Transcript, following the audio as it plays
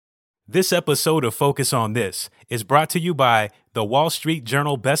This episode of Focus on This is brought to you by the Wall Street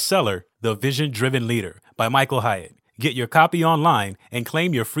Journal bestseller, The Vision-Driven Leader by Michael Hyatt. Get your copy online and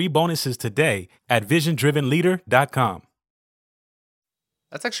claim your free bonuses today at visiondrivenleader.com.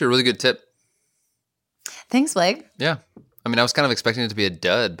 That's actually a really good tip. Thanks, Blake. Yeah. I mean, I was kind of expecting it to be a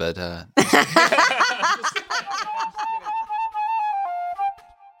dud, but...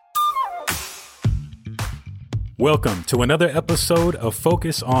 Welcome to another episode of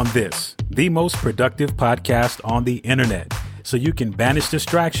Focus on This, the most productive podcast on the internet, so you can banish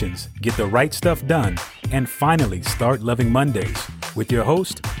distractions, get the right stuff done, and finally start loving Mondays with your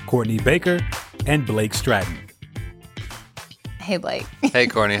host, Courtney Baker and Blake Stratton. Hey, Blake. Hey,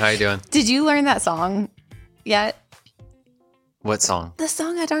 Courtney. How you doing? Did you learn that song yet? What song? The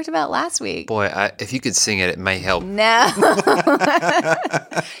song I talked about last week. Boy, if you could sing it, it may help. No. You're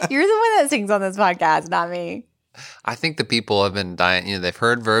the one that sings on this podcast, not me. I think the people have been dying. You know, they've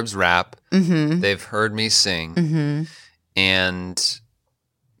heard Verbs rap. Mm-hmm. They've heard me sing. Mm-hmm. And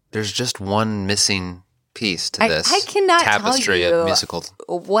there's just one missing piece to this I cannot tapestry tell you of musical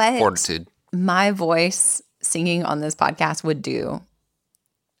what fortitude. My voice singing on this podcast would do.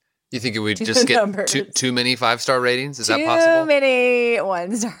 You think it would To just the get numbers. too many 5-star ratings? Is that Too possible? many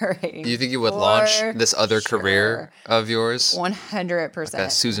 1-star ratings. You think it would For launch this other sure. career of yours? 100%. Like a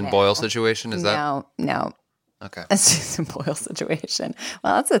Susan No. Boyle situation? Is that? No. Okay. A Susan Boyle situation.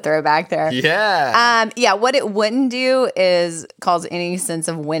 Well, that's a throwback there. Yeah. What it wouldn't do is cause any sense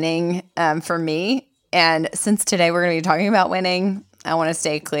of winning for me. And since today we're going to be talking about winning, I want to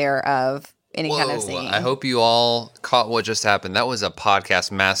stay clear of any kind of singing. I hope you all caught what just happened. That was a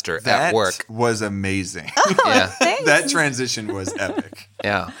podcast master at work. That was amazing. Yeah. Thanks. That transition was epic.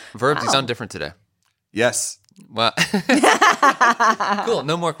 Yeah. Verbs, you sound different today. Yes. Well, cool.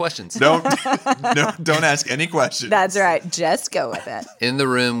 No more questions. Don't ask any questions. That's right. Just go with it. In the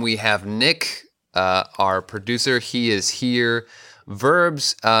room, we have Nick, our producer. He is here.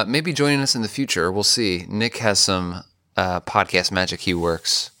 Verbs, maybe joining us in the future. We'll see. Nick has some podcast magic he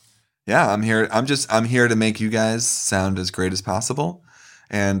works. Yeah, I'm here. I'm here to make you guys sound as great as possible.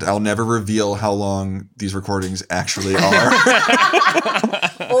 And I'll never reveal how long these recordings actually are.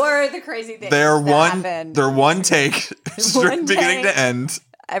 Or the crazy thing. They're one take, One beginning take. to end.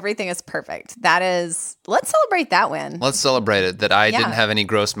 Everything is perfect. That is, let's celebrate that win. Let's celebrate it that I Yeah. didn't have any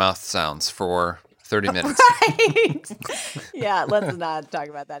gross mouth sounds for 30 minutes. Right. Yeah, let's not talk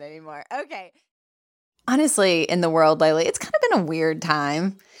about that anymore. Okay. Honestly, in the world lately, it's kind of been a weird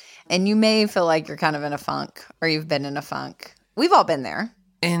time. And you may feel like you're kind of in a funk or you've been in a funk. We've all been there.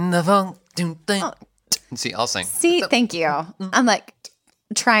 In the funk. See, I'll sing. See, thank you. I'm like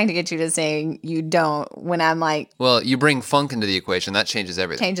trying to get you to sing. You don't when I'm like, Well, you bring funk into the equation. That changes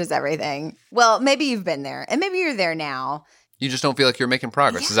everything. changes everything. Well, maybe you've been there and maybe you're there now. You just don't feel like you're making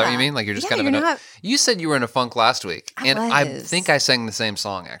progress. Is that what you Yeah. mean? Like you're just Yeah, kind of you're in a... not- You said you were in a funk last week. I And I was. think I sang the same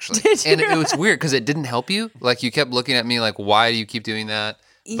song, actually. Did you? And it was weird because it didn't help you. Like you kept looking at me like, why do you keep doing that?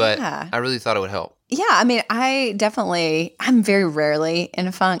 But Yeah. I really thought it would help. Yeah, I mean, I'm very rarely in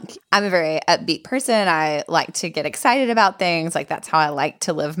a funk. I'm a very upbeat person. I like to get excited about things. Like, that's how I like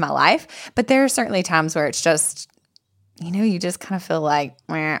to live my life. But there are certainly times where it's just, you just kind of feel like,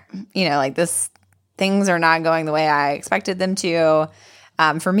 meh, like things are not going the way I expected them to.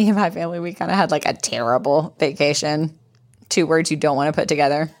 For me and my family, we kind of had like a terrible vacation. 2 words you don't want to put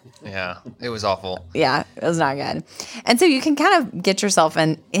together. Yeah, it was awful. Yeah, it was not good. And so you can kind of get yourself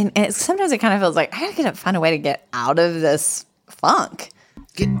in and sometimes it kind of feels like I gotta find a way to get out of this funk.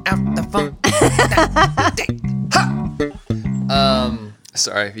 Get out the funk.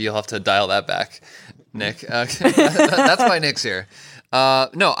 Sorry, you'll have to dial that back, Nick. That's why Nick's here.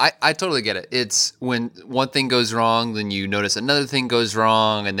 No, I totally get it. It's when one thing goes wrong, then you notice another thing goes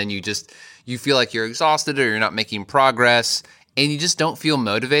wrong, and then you feel like you're exhausted or you're not making progress. And you just don't feel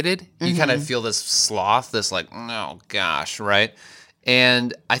motivated. You kind of feel this sloth, this like, oh gosh, right?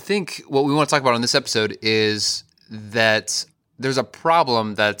 And I think what we want to talk about on this episode is that there's a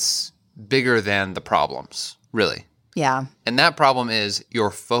problem that's bigger than the problems, really. Yeah. And that problem is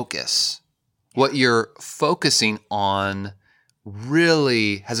your focus. What you're focusing on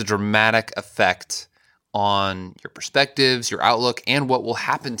really has a dramatic effect on your perspectives, your outlook, and what will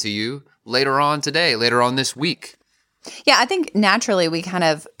happen to you later on today, later on this week. Yeah, I think naturally we kind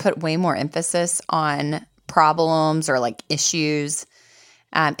of put way more emphasis on problems or like issues.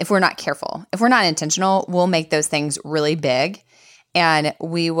 If we're not careful, if we're not intentional, we'll make those things really big and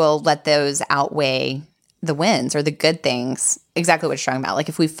we will let those outweigh the wins or the good things. Exactly what you're talking about. Like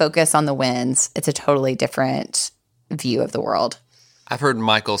if we focus on the wins, it's a totally different view of the world. I've heard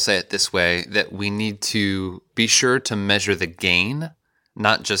Michael say it this way, that we need to be sure to measure the gain,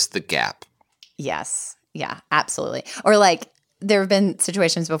 not just the gap. Yes. Yeah, absolutely. Or like there have been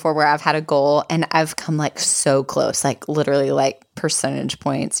situations before where I've had a goal and I've come like so close, like literally like percentage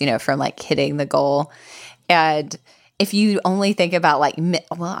points, from like hitting the goal. And if you only think about like,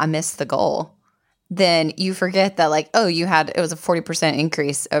 well, I missed the goal, then you forget that like, oh, it was a 40%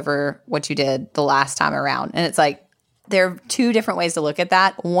 increase over what you did the last time around. And it's like, there are two different ways to look at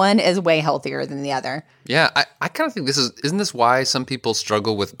that. One is way healthier than the other. Yeah, I kind of think isn't this why some people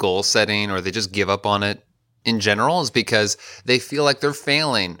struggle with goal setting or they just give up on it in general, is because they feel like they're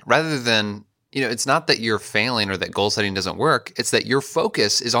failing rather than, it's not that you're failing or that goal setting doesn't work. It's that your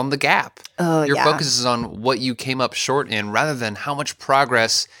focus is on the gap. Oh, your yeah. focus is on what you came up short in rather than how much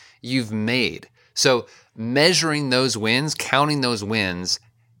progress you've made. So measuring those wins, counting those wins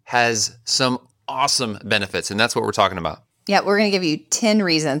has some awesome benefits. And that's what we're talking about. Yeah, we're going to give you 10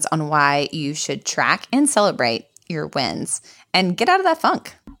 reasons on why you should track and celebrate your wins and get out of that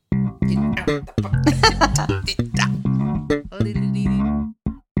funk.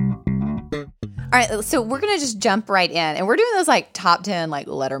 All right, so we're going to just jump right in. And we're doing those like top 10, like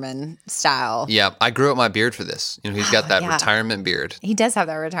Letterman style. Yeah, I grew up my beard for this. He's got that Yeah. retirement beard. He does have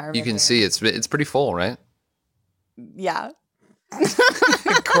that retirement. You can beard. see it's pretty full, right? Yeah.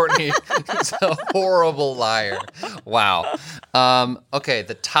 Courtney is a horrible liar. Wow. Okay,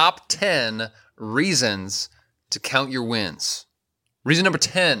 the top 10 reasons to count your wins. Reason number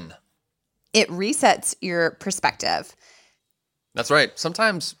 10. It resets your perspective. That's right.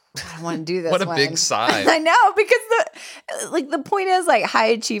 Sometimes, I don't want to do this. what a one. big sigh. I know, because the point is like high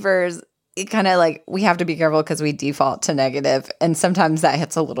achievers, it kind of like we have to be careful because we default to negative, and sometimes that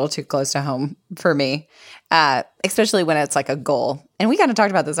hits a little too close to home for me, especially when it's like a goal. And we kind of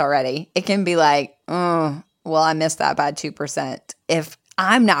talked about this already. It can be like, oh, well, I missed that by 2% if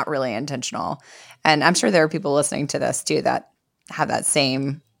I'm not really intentional. And I'm sure there are people listening to this too that have that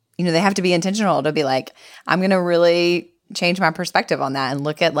same, they have to be intentional to be like, I'm going to really change my perspective on that and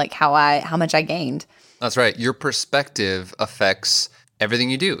look at like how much I gained. That's right. Your perspective affects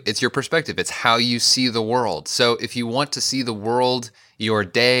everything you do. It's your perspective. It's how you see the world. So if you want to see the world, your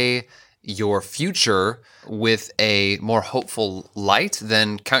day, your future with a more hopeful light,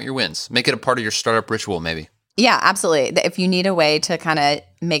 then count your wins. Make it a part of your startup ritual, maybe. Yeah, absolutely. If you need a way to kind of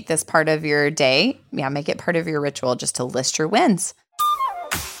make this part of your day, make it part of your ritual just to list your wins.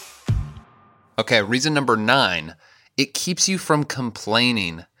 Okay, reason number 9. It keeps you from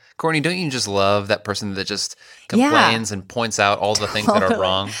complaining. Courtney, don't you just love that person that just complains and points out all the things that are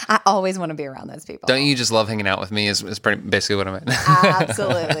wrong? I always want to be around those people. Don't you just love hanging out with me is basically what I meant.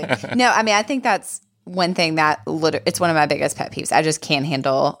 Absolutely. No, I think that's one thing that it's one of my biggest pet peeves. I just can't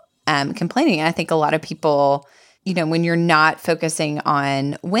handle complaining. And I think a lot of people, when you're not focusing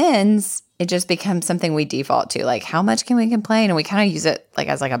on wins, it just becomes something we default to. Like, how much can we complain? And we kind of use it like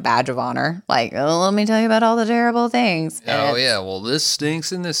as like a badge of honor. Like, oh, let me tell you about all the terrible things. Oh, yeah. Well, this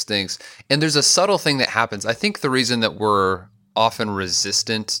stinks and this stinks. And there's a subtle thing that happens. I think the reason that we're often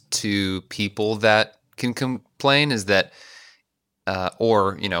resistant to people that can complain is that,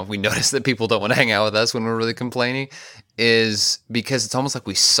 we notice that people don't want to hang out with us when we're really complaining, is because it's almost like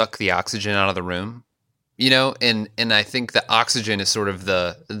we suck the oxygen out of the room, and I think the oxygen is sort of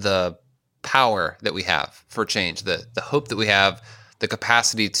the power that we have for change, the hope that we have, the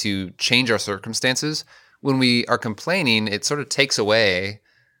capacity to change our circumstances. When we are complaining, it sort of takes away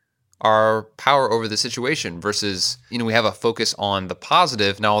our power over the situation versus, we have a focus on the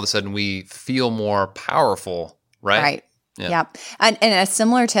positive. Now all of a sudden we feel more powerful, right? Right. Yeah. Yep. And a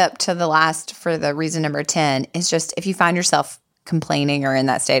similar tip to the last for the reason number 10 is just if you find yourself complaining or in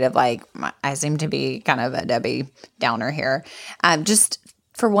that state of like, I seem to be kind of a Debbie Downer here, just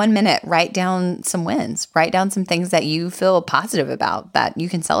for 1 minute, write down some wins, write down some things that you feel positive about that you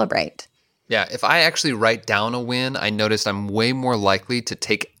can celebrate. Yeah. If I actually write down a win, I noticed I'm way more likely to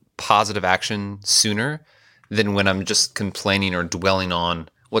take positive action sooner than when I'm just complaining or dwelling on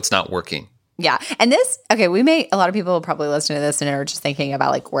what's not working. Yeah. And a lot of people will probably listen to this and are just thinking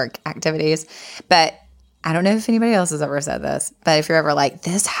about like work activities, but I don't know if anybody else has ever said this, but if you're ever like,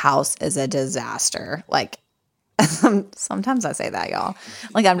 this house is a disaster, like sometimes I say that, y'all.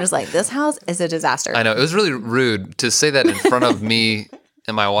 Like, I'm just like, this house is a disaster. I know. It was really rude to say that in front of me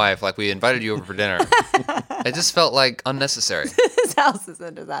and my wife, like we invited you over for dinner. It just felt like unnecessary. This house is a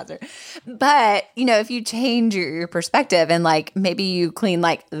disaster. But, if you change your perspective and like maybe you clean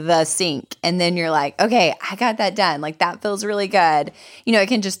like the sink and then you're like, okay, I got that done. Like that feels really good. It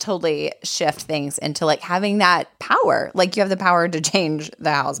can just totally shift things into like having that power. Like you have the power to change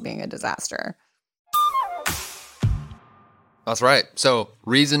the house being a disaster. That's right. So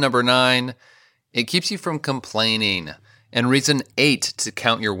reason number 9, it keeps you from complaining. And reason 8 to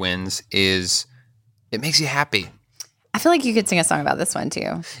count your wins is it makes you happy. I feel like you could sing a song about this one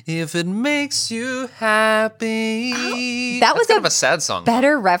too. If it makes you happy. Oh, that was kind of a sad song.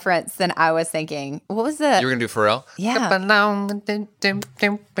 Better reference than I was thinking. What was the? You were going to do Pharrell? Yeah.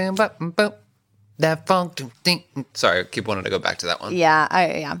 That funk. Sorry, I keep wanting to go back to that one.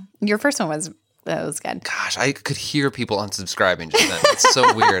 Yeah. Your first one was good. Gosh, I could hear people unsubscribing just then. It's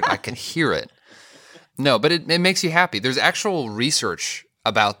so weird. I can hear it. No, but it makes you happy. There's actual research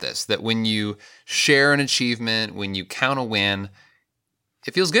about this, that when you share an achievement, when you count a win,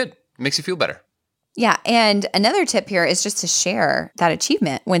 it feels good. It makes you feel better. Yeah. And another tip here is just to share that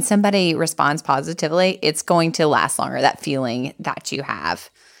achievement. When somebody responds positively, it's going to last longer, that feeling that you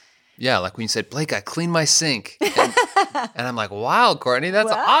have. Yeah, like when you said, Blake, I cleaned my sink. And, and I'm like, wow, Courtney,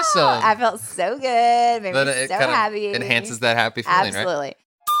 that's awesome. I felt so good. Made Then me it so kind of happy. enhances that happy feeling, Absolutely. right?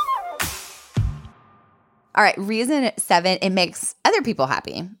 All right. Reason 7, it makes other people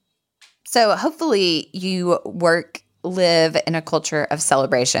happy. So hopefully you live in a culture of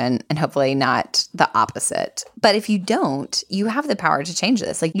celebration and hopefully not the opposite. But if you don't, you have the power to change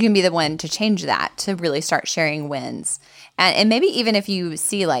this. Like you can be the one to change that, to really start sharing wins. And maybe even if you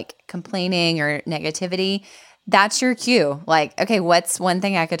see like complaining or negativity, that's your cue. Like, okay, what's one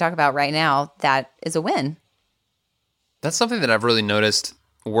thing I could talk about right now that is a win? That's something that I've really noticed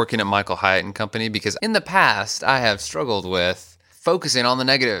working at Michael Hyatt and Company, because in the past I have struggled with focusing on the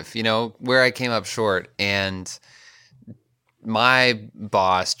negative, where I came up short. And my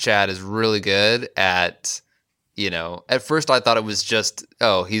boss, Chad, is really good at, at first I thought it was just,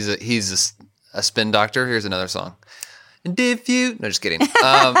 he's a spin doctor. Here's another song. And if you, no, just kidding.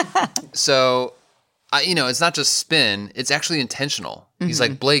 So, it's not just spin, it's actually intentional. Mm-hmm. He's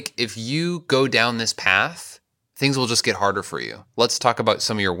like, Blake, if you go down this path, things will just get harder for you. Let's talk about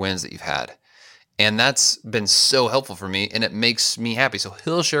some of your wins that you've had. And that's been so helpful for me, and it makes me happy. So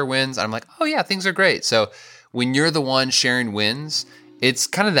he'll share wins, and I'm like, oh yeah, things are great. So when you're the one sharing wins, it's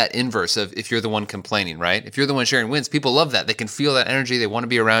kind of that inverse of if you're the one complaining, right? If you're the one sharing wins, people love that. They can feel that energy. They want to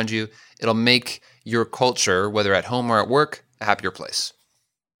be around you. It'll make your culture, whether at home or at work, a happier place.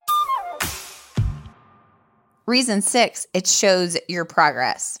 Reason 6, it shows your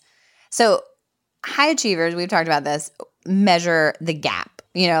progress. So high achievers, we've talked about this, measure the gap.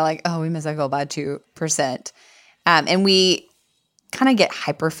 Like, we missed our goal by 2%. And we kind of get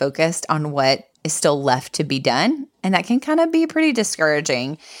hyper-focused on what is still left to be done. And that can kind of be pretty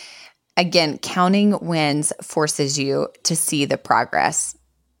discouraging. Again, counting wins forces you to see the progress.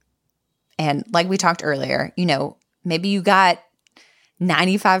 And like we talked earlier, maybe you got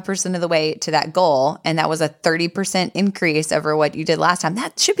 95% of the way to that goal, and that was a 30% increase over what you did last time.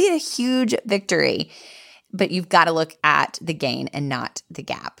 That should be a huge victory. But you've got to look at the gain and not the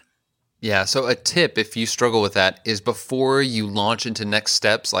gap. Yeah, so a tip, if you struggle with that, is before you launch into next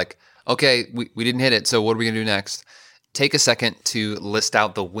steps, like, okay, we didn't hit it, so what are we going to do next? Take a second to list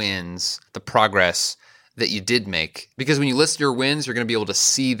out the wins, the progress that you did make. Because when you list your wins, you're going to be able to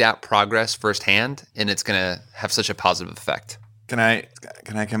see that progress firsthand, and it's going to have such a positive effect. Can I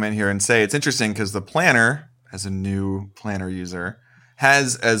come in here and say it's interesting because the planner, as a new planner user,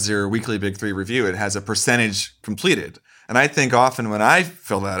 has as your weekly Big 3 review, it has a percentage completed. And I think often when I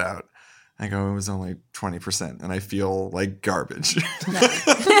fill that out, I go, it was only 20%, and I feel like garbage.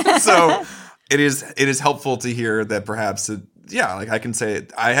 So it is helpful to hear that perhaps, like I can say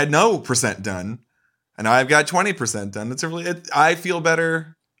I had no percent done, and now I've got 20% done. I feel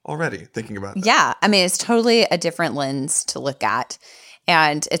better already thinking about that. Yeah. I mean, it's totally a different lens to look at.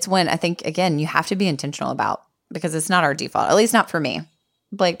 And it's when I think, again, you have to be intentional about, because it's not our default, at least not for me.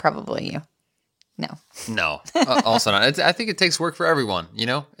 Blake, probably you. No, also not. I think it takes work for everyone,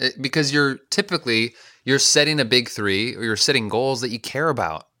 because you're setting a big 3, or you're setting goals that you care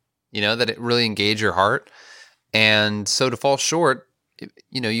about, that it really engage your heart. And so to fall short,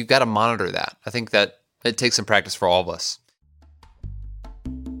 you've got to monitor that. I think that it takes some practice for all of us.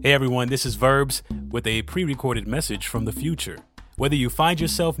 Hey everyone, this is Verbs with a pre-recorded message from the future. Whether you find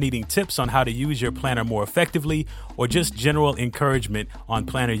yourself needing tips on how to use your planner more effectively or just general encouragement on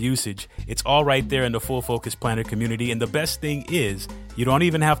planner usage, it's all right there in the Full Focus Planner community. And the best thing is, you don't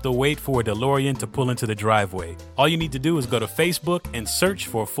even have to wait for a DeLorean to pull into the driveway. All you need to do is go to Facebook and search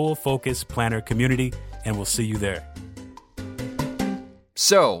for Full Focus Planner community, and we'll see you there.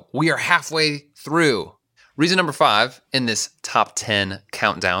 So we are halfway through. Reason number 5 in this top 10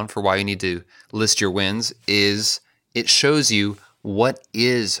 countdown for why you need to list your wins is it shows you what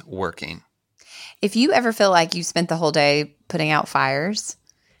is working. If you ever feel like you spent the whole day putting out fires,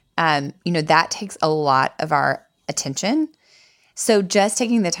 that takes a lot of our attention. So just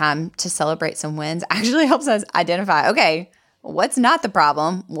taking the time to celebrate some wins actually helps us identify, okay, what's not the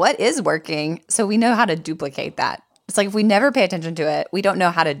problem? What is working? So we know how to duplicate that. It's like if we never pay attention to it, we don't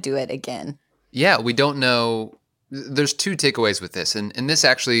know how to do it again. Yeah, we don't know. There's two takeaways with this. And this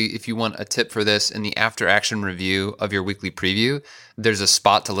actually, if you want a tip for this, in the after action review of your weekly preview, there's a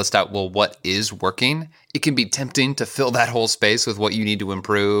spot to list out, well, what is working? It can be tempting to fill that whole space with what you need to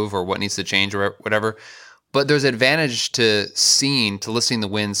improve or what needs to change or whatever. But there's advantage to listing the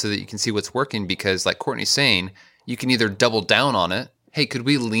wins so that you can see what's working, because like Courtney's saying, you can either double down on it. Hey, could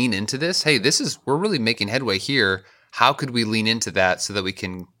we lean into this? Hey, we're really making headway here. How could we lean into that so that we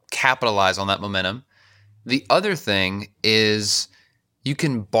can capitalize on that momentum? The other thing is you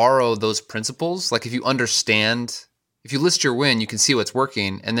can borrow those principles. Like if you list your win, you can see what's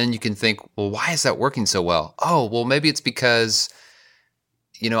working, and then you can think, well, why is that working so well? Oh, well, maybe it's because,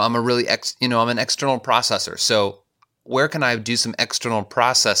 I'm I'm an external processor. So where can I do some external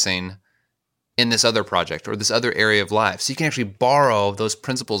processing in this other project or this other area of life? So you can actually borrow those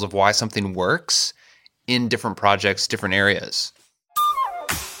principles of why something works in different projects, different areas.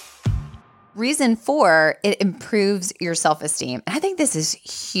 Reason 4, it improves your self-esteem. And I think this is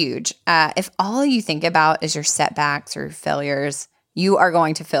huge. If all you think about is your setbacks or failures, you are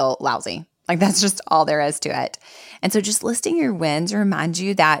going to feel lousy. Like that's just all there is to it. And so just listing your wins reminds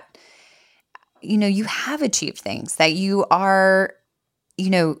you that, you have achieved things, that you are,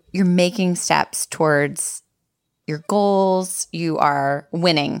 you're making steps towards your goals, you are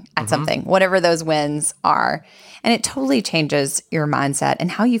winning at something, whatever those wins are. And it totally changes your mindset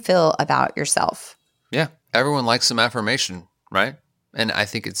and how you feel about yourself. Yeah. Everyone likes some affirmation, right? And I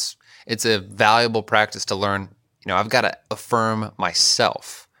think it's a valuable practice to learn, I've got to affirm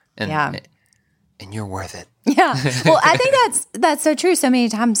myself and you're worth it. Yeah. Well, I think that's so true. So many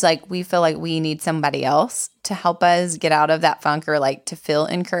times, like we feel like we need somebody else to help us get out of that funk or like to feel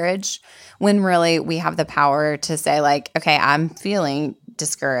encouraged, when really we have the power to say like, okay, I'm feeling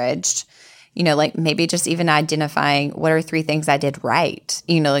discouraged. Like maybe just even identifying what are 3 things I did right?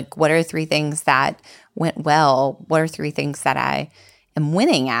 Like what are 3 things that went well? What are 3 things that I am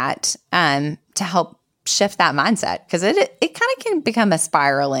winning at to help shift that mindset? Because it kind of can become a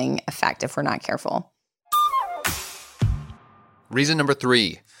spiraling effect if we're not careful. Reason number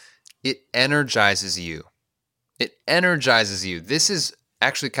 3, it energizes you. It energizes you. This is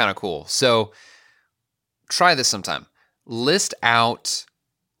actually kind of cool. So try this sometime. List out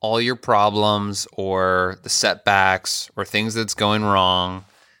all your problems or the setbacks or things that's going wrong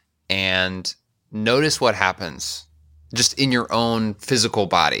and notice what happens just in your own physical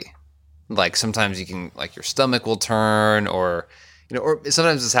body. Like sometimes you can, like your stomach will turn or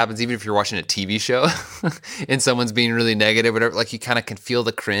sometimes this happens even if you're watching a TV show and someone's being really negative, whatever, like you kind of can feel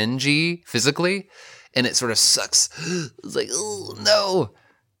the cringy physically and it sort of sucks. It's like, oh no.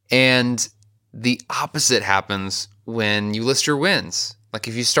 And the opposite happens when you list your wins. Like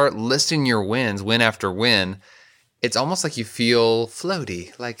if you start listing your wins, win after win, it's almost like you feel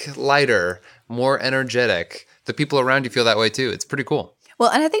floaty, like lighter, more energetic. The people around you feel that way too. It's pretty cool. Well,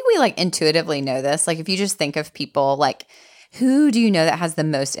 and I think we like intuitively know this. Like if you just think of people, like who do you know that has the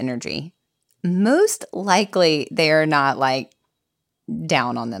most energy? Most likely they are not like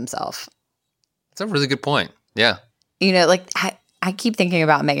down on themselves. That's a really good point. Yeah. Like I keep thinking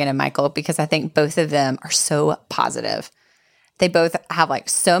about Megan and Michael because I think both of them are so positive. They both have like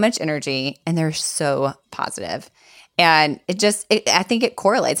so much energy and they're so positive. And I think it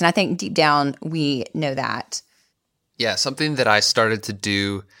correlates. And I think deep down we know that. Yeah. Something that I started to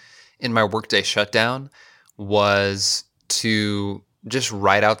do in my workday shutdown was to just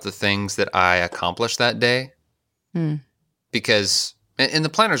write out the things that I accomplished that day. Because, and the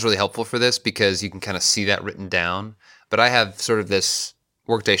planner is really helpful for this because you can kind of see that written down. But I have sort of this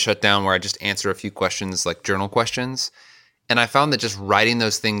workday shutdown where I just answer a few questions, like journal questions. And I found that just writing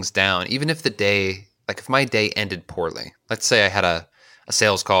those things down, even if if my day ended poorly, let's say I had a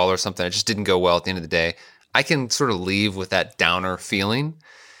sales call or something, it just didn't go well at the end of the day, I can sort of leave with that downer feeling.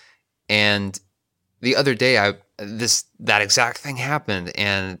 And the other day, that exact thing happened.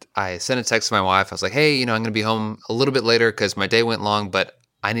 And I sent a text to my wife. I was like, hey, I'm going to be home a little bit later because my day went long, but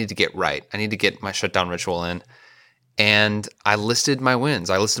I need to get right. I need to get my shutdown ritual in. And I listed my wins.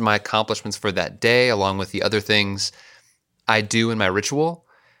 I listed my accomplishments for that day along with the other things I do in my ritual.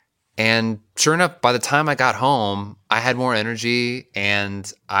 And sure enough, by the time I got home, I had more energy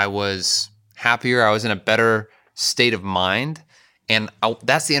and I was happier. I was in a better state of mind. And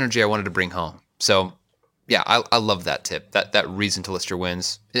that's the energy I wanted to bring home. So yeah, I love that tip, that reason to list your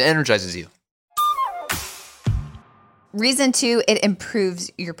wins. It energizes you. Reason 2, it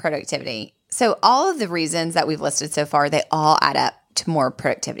improves your productivity. So all of the reasons that we've listed so far, they all add up to more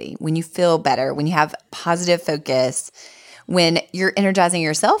productivity. When you feel better, when you have positive focus, when you're energizing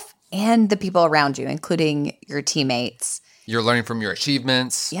yourself and the people around you, including your teammates. You're learning from your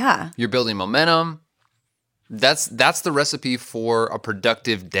achievements. Yeah. You're building momentum. That's the recipe for a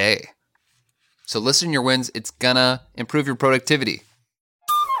productive day. So listen to your wins. It's gonna improve your productivity.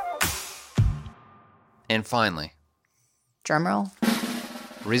 And finally, Drum roll.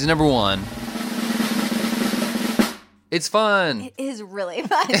 reason number 1. It's fun. It is really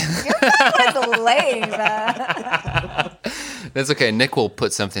fun. Your phone was lame. That's okay. Nick will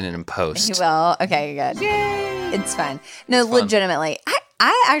put something in post. Well, okay, good. Yay. It's fun. No, legitimately.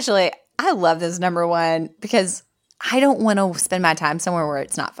 I love this number 1 because I don't want to spend my time somewhere where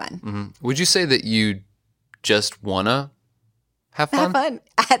it's not fun. Mm-hmm. Would you say that you just want to have fun? Have fun.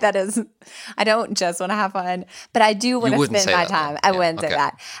 That is, I don't just want to have fun, but I do want to wouldn't spend say my that, time. though. I Yeah, wouldn't say okay.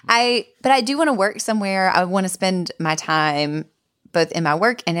 that. But I do want to work somewhere. I want to spend my time both in my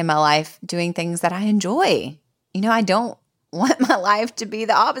work and in my life doing things that I enjoy. You know, I don't want my life to be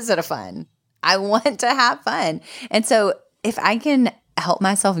the opposite of fun. I want to have fun. And so if I can help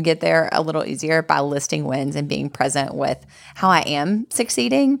myself get there a little easier by listing wins and being present with how I am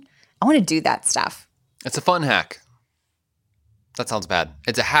succeeding, I want to do that stuff. It's a fun hack. That sounds bad.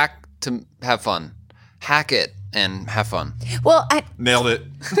 It's a hack to have fun. Hack it and have fun. Well, Nailed it.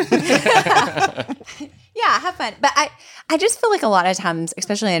 yeah, have fun. But I just feel like a lot of times,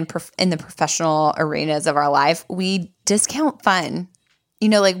 especially in the professional arenas of our life, we discount fun. You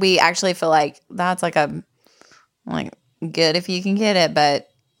know, like we actually feel like that's like good if you can get it, but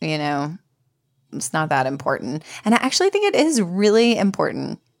you know, it's not that important. And I actually think it is really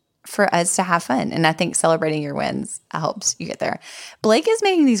important for us to have fun. And I think celebrating your wins helps you get there. Blake is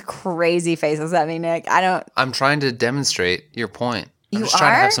making these crazy faces at me, Nick. I'm trying to demonstrate your point. I'm You just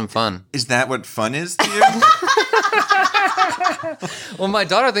trying to are? have some fun. Is that what fun is to you? Well, my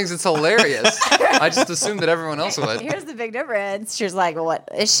daughter thinks it's hilarious. I just assumed that everyone else would. Here's the big difference. She's like, what?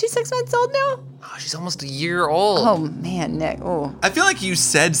 Is she 6 months old now? Oh, she's almost a year old. Oh, man, Nick. Oh, I feel like you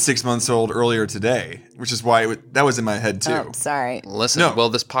said 6 months old earlier today, which is why that was in my head too. oh sorry. Listen, No. well,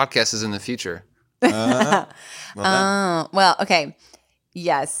 this podcast is in the future. Well, then. Well, okay.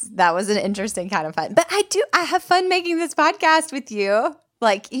 Yes, that was an interesting kind of fun. But I have fun making this podcast with you.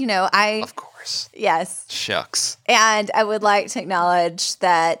 Like, you know, Of course. yes. Shucks. And I would like to acknowledge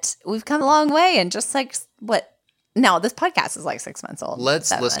that we've come a long way. And just like no, this podcast is like 6 months old. Let's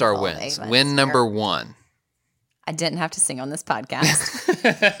 7 list months our old, wins. 8 months. Win number 1. I didn't have to sing on this podcast.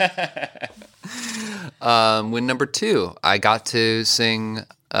 Win number 2. I got to sing.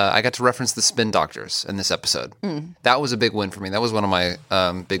 I got to reference the Spin Doctors in this episode. That was a big win for me. That was one of my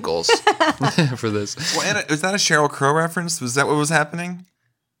big goals for this. Well, Anna, was that a Sheryl Crow reference? Was that what was happening?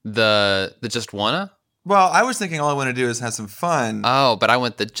 The just wanna. Well, I was thinking all I want to do is have some fun. Oh, but I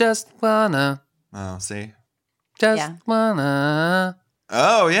went the just wanna, Oh, see? just Yeah. wanna.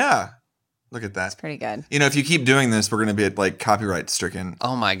 Oh, yeah. Look at that. Pretty good. You know, if you keep doing this, we're going to be like copyright stricken.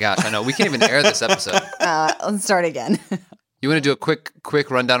 Oh my gosh, I know. We can't even air this episode. Let's start again. You want to do a quick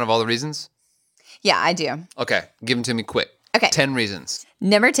rundown of all the reasons? Yeah, I do. Okay, give them to me quick. Okay. 10 reasons.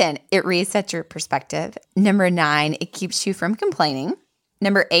 Number 10, it resets your perspective. Number 9, it keeps you from complaining.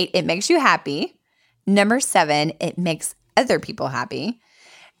 Number 8, it makes you happy. Number 7, it makes other people happy.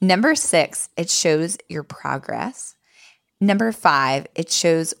 Number 6, it shows your progress. Number 5, it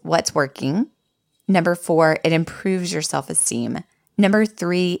shows what's working. Number 4, it improves your self-esteem. Number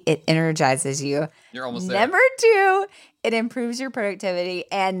 3, it energizes you. You're almost there. Number 2, it improves your productivity.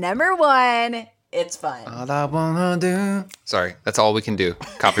 And number 1, it's fun. All I wanna do. Sorry, that's all we can do.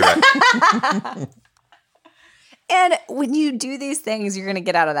 Copyright. And when you do these things, you're going to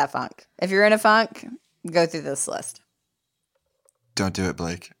get out of that funk. If you're in a funk, go through this list. Don't do it,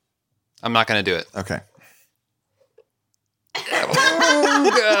 Blake. I'm not gonna do it. Okay.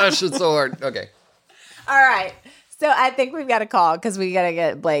 Oh gosh, it's so hard. Okay. All right. So I think we've got a call because we got to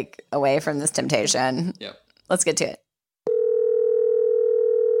get Blake away from this temptation. Yep. Let's get to it.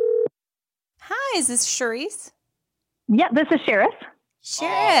 Hi, is this Charisse? Yeah, this is Sheriff.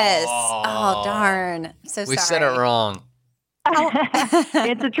 Cheris. Oh, darn. So We sorry. said it wrong.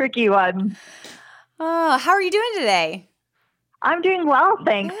 It's a tricky one. Oh, how are you doing today? I'm doing well,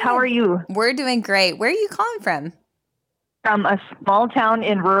 thanks. How are you? We're doing great. Where are you calling from? From a small town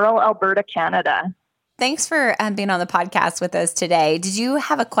in rural Alberta, Canada. Thanks for being on the podcast with us today. Did you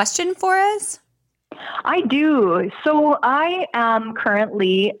have a question for us? I do. So I am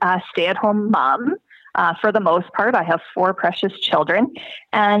currently a stay-at-home mom. For the most part, I have 4 precious children,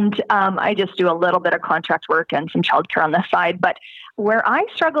 and I just do a little bit of contract work and some childcare on the side. But where I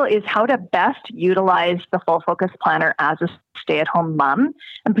struggle is how to best utilize the Full Focus Planner as a stay-at-home mom,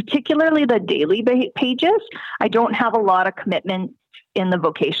 and particularly the daily pages. I don't have a lot of commitment in the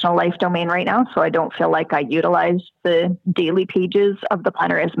vocational life domain right now, so I don't feel like I utilize the daily pages of the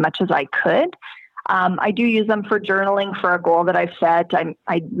planner as much as I could. I do use them for journaling for a goal that I've set.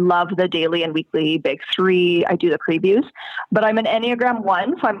 I love the daily and weekly big three. I do the previews, but I'm an Enneagram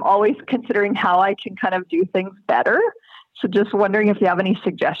 1, so I'm always considering how I can kind of do things better. So just wondering if you have any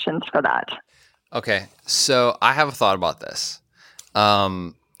suggestions for that. Okay, so I have a thought about this,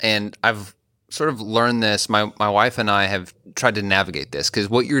 and I've sort of learned this. My wife and I have tried to navigate this because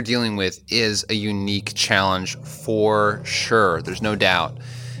what you're dealing with is a unique challenge for sure. There's no doubt,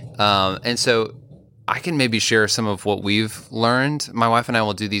 and so I can maybe share some of what we've learned. My wife and I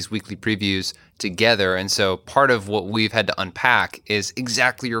will do these weekly previews together, and so part of what we've had to unpack is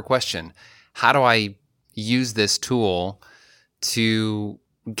exactly your question: how do I use this tool to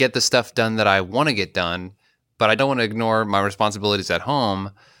get the stuff done that I want to get done, but I don't want to ignore my responsibilities at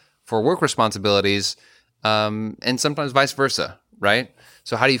home for work responsibilities, and sometimes vice versa, right?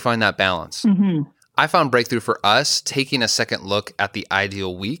 So how do you find that balance? Mm-hmm. I found breakthrough for us taking a second look at the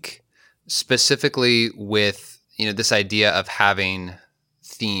ideal week, specifically with, this idea of having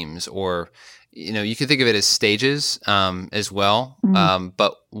themes, or, you can think of it as stages as well. Mm-hmm.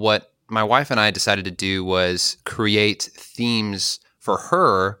 But what my wife and I decided to do was create themes for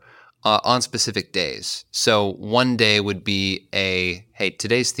her on specific days. So one day would be hey,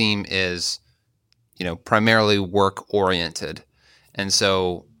 today's theme is, primarily work oriented. And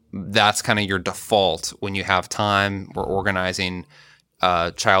so that's kind of your default when you have time. We're organizing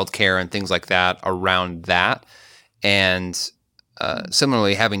childcare and things like that around that. And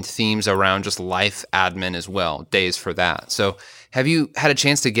similarly, having themes around just life admin as well, days for that. So have you had a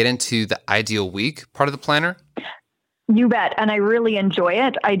chance to get into the ideal week part of the planner? You bet. And I really enjoy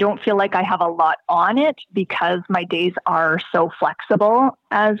it. I don't feel like I have a lot on it because my days are so flexible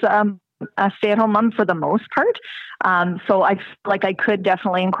as a stay-at-home mom for the most part. So I feel like I could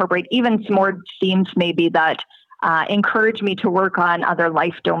definitely incorporate even some more themes maybe that encourage me to work on other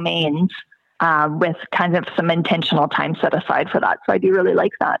life domains with kind of some intentional time set aside for that. So I do really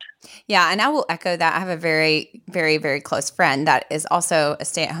like that. Yeah. And I will echo that. I have a very, very, very close friend that is also a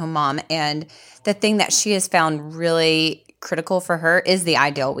stay-at-home mom. And the thing that she has found really critical for her is the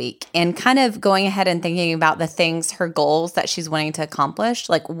ideal week, and kind of going ahead and thinking about the things, her goals that she's wanting to accomplish,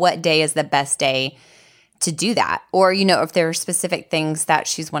 like what day is the best day to do that. Or, if there are specific things that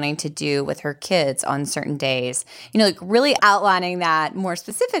she's wanting to do with her kids on certain days, like really outlining that more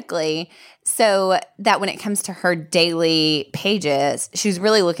specifically so that when it comes to her daily pages, she's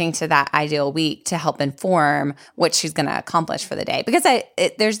really looking to that ideal week to help inform what she's going to accomplish for the day. Because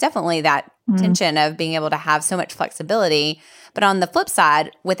there's definitely that tension of being able to have so much flexibility. But on the flip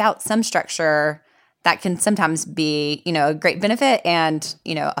side, without some structure, that can sometimes be, a great benefit and,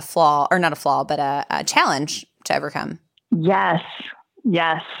 a flaw, or not a flaw, but a challenge to overcome. Yes,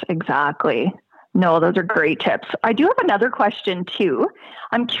 exactly. No, those are great tips. I do have another question too.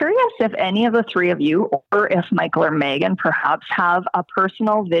 I'm curious if any of the three of you, or if Michael or Megan perhaps have a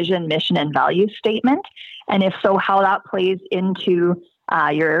personal vision, mission, and value statement. And if so, how that plays into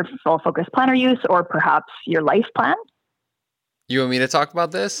your Full Focus Planner use, or perhaps your life plan. You want me to talk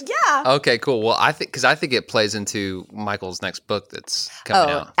about this? Yeah. Okay, cool. Well, I think it plays into Michael's next book that's coming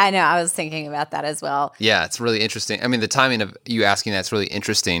out. I know. I was thinking about that as well. Yeah, it's really interesting. I mean, the timing of you asking that's really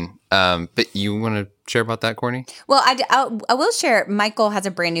interesting. But you want to share about that, Courtney? Well, I will share. Michael has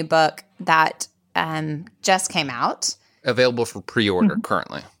a brand new book that just came out. Available for pre-order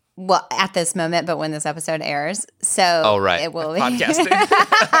currently. Well, at this moment, but when this episode airs. So it will be. Podcasting.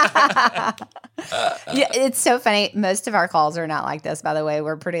 Yeah, it's so funny. Most of our calls are not like this, by the way.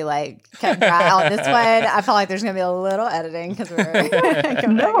 We're pretty cut and dry on this one. I feel like there's going to be a little editing because we're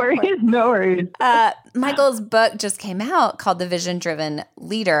No worries. Michael's book just came out called The Vision Driven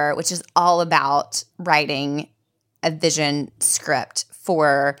Leader, which is all about writing a vision script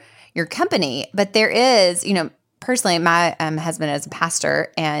for your company. But there is, personally, my husband is a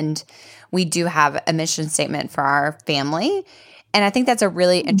pastor, and we do have a mission statement for our family. And I think that's a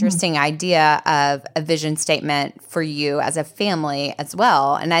really interesting idea of a vision statement for you as a family as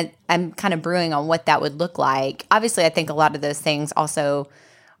well. And I'm kind of brewing on what that would look like. Obviously, I think a lot of those things also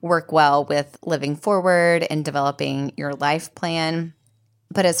work well with living forward and developing your life plan.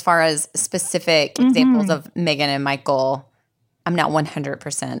 But as far as specific examples of Megan and Michael, I'm not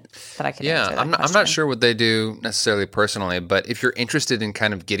 100% that I can answer that I'm not sure what they do necessarily personally, but if you're interested in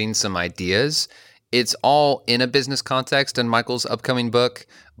kind of getting some ideas, it's all in a business context in Michael's upcoming book,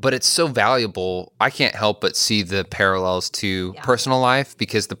 but it's so valuable. I can't help but see the parallels to personal life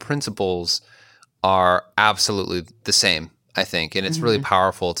because the principles are absolutely the same, I think. And it's really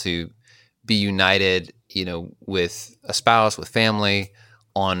powerful to be united, with a spouse, with family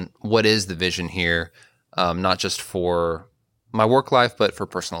on what is the vision here, not just for my work life, but for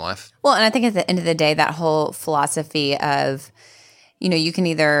personal life. Well, and I think at the end of the day, that whole philosophy of, you can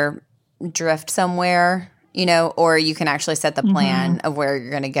either drift somewhere, or you can actually set the plan of where you're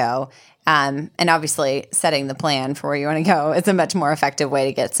going to go. And obviously setting the plan for where you want to go is a much more effective way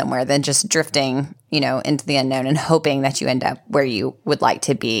to get somewhere than just drifting, into the unknown and hoping that you end up where you would like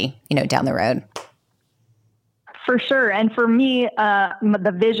to be, down the road. For sure. And for me,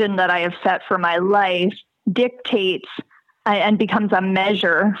 the vision that I have set for my life dictates and becomes a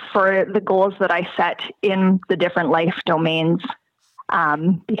measure for the goals that I set in the different life domains.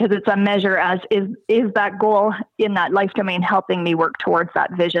 Because it's a measure as is that goal in that life domain helping me work towards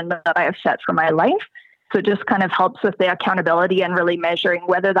that vision that I have set for my life. So it just kind of helps with the accountability and really measuring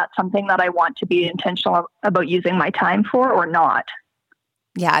whether that's something that I want to be intentional about using my time for or not.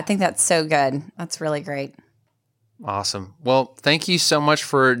 Yeah, I think that's so good. That's really great. Awesome. Well, thank you so much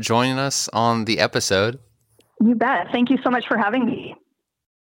for joining us on the episode. You bet. Thank you so much for having me.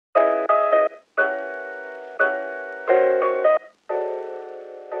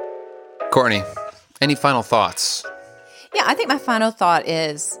 Courtney, any final thoughts? Yeah, I think my final thought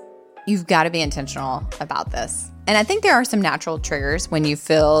is you've got to be intentional about this. And I think there are some natural triggers when you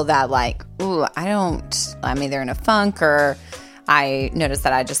feel that I'm either in a funk or I noticed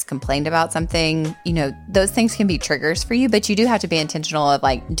that I just complained about something. Those things can be triggers for you, but you do have to be intentional of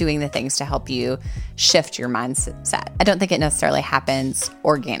doing the things to help you shift your mindset. I don't think it necessarily happens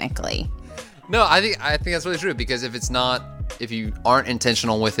organically. No, I think that's really true because if you aren't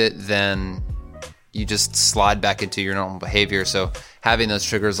intentional with it, then you just slide back into your normal behavior. So having those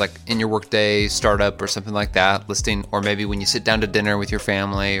triggers like in your workday startup or something like that, listing, or maybe when you sit down to dinner with your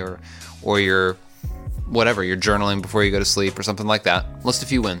family or you're journaling before you go to sleep or something like that, list a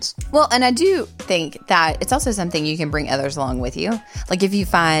few wins. Well, and I do think that it's also something you can bring others along with you. Like if you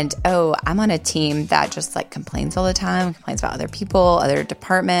find, I'm on a team that just complains all the time, complains about other people, other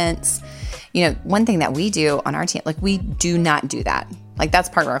departments. One thing that we do on our team, we do not do that. That's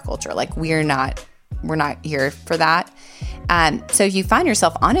part of our culture. We're not here for that. So if you find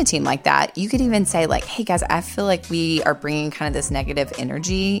yourself on a team like that, you could even say hey guys, I feel like we are bringing kind of this negative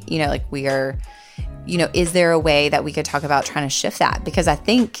energy, we are, is there a way that we could talk about trying to shift that? Because I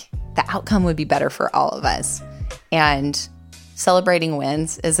think the outcome would be better for all of us. And celebrating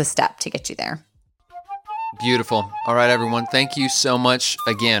wins is a step to get you there. Beautiful. All right, everyone. Thank you so much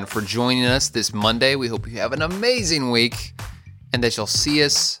again for joining us this Monday. We hope you have an amazing week and that you'll see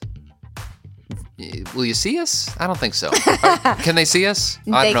us. Will you see us? I don't think so. Can they see us?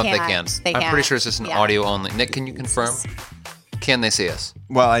 I don't know if they can. I'm pretty sure it's just an audio only. Nick, can you confirm? Can they see us?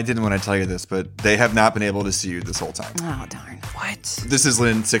 Well, I didn't want to tell you this, but they have not been able to see you this whole time. Oh, darn. What? This is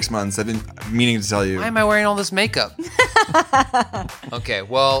in 6 months. I've been meaning to tell you. Why am I wearing all this makeup? Okay,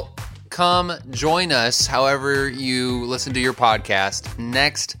 well, come join us however you listen to your podcast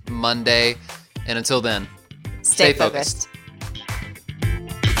next Monday. And until then, stay focused.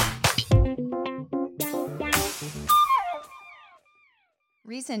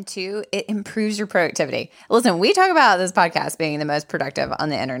 Reason 2, it improves your productivity. Listen, we talk about this podcast being the most productive on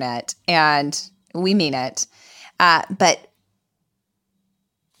the internet, and we mean it. But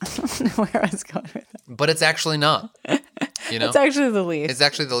I don't know where I was going with that. But it's actually not. It's actually the least. It's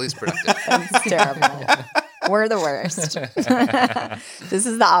actually the least productive. It's terrible. We're the worst. This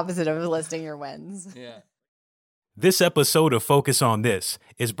is the opposite of listing your wins. Yeah. This episode of Focus on This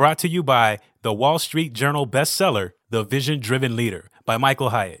is brought to you by the Wall Street Journal bestseller, The Vision-Driven Leader by Michael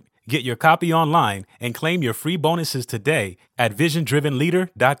Hyatt. Get your copy online and claim your free bonuses today at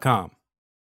visiondrivenleader.com.